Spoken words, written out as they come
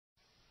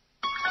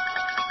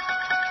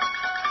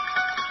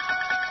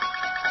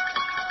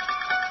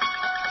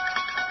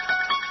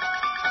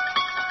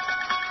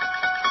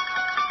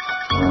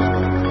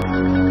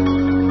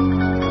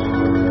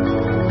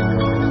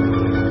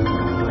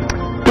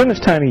During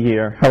this time of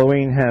year,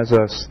 Halloween has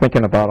us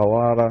thinking about a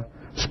lot of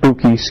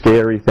spooky,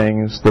 scary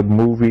things, the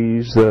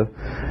movies, the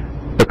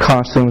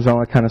costumes, all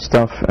that kind of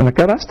stuff. And it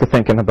got us to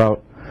thinking about,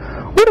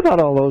 what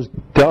about all those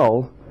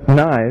dull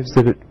knives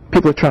that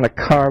people are trying to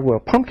carve a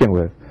pumpkin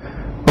with?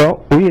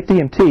 Well, we at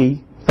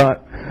DMT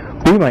thought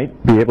we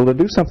might be able to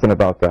do something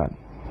about that.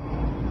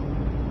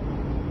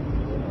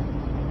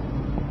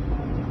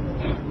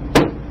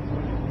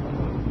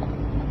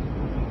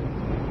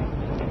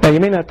 Now, you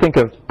may not think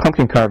of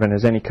pumpkin carving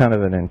as any kind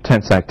of an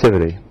intense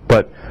activity,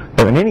 but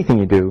in anything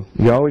you do,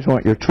 you always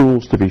want your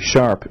tools to be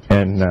sharp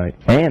and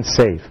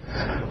safe.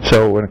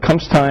 So when it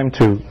comes time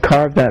to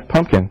carve that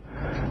pumpkin,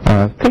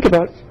 think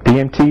about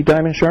DMT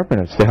diamond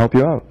sharpeners to help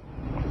you out.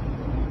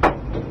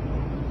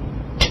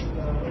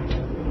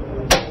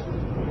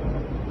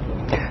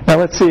 Now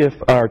let's see if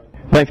our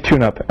knife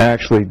tune-up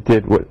actually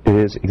did what it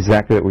is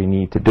exactly that we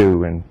need to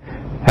do and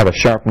have a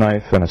sharp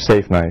knife and a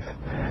safe knife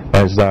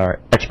as our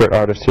expert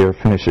artist here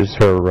finishes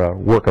her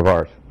work of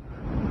art.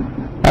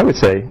 I would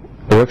say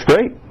it looks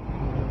great.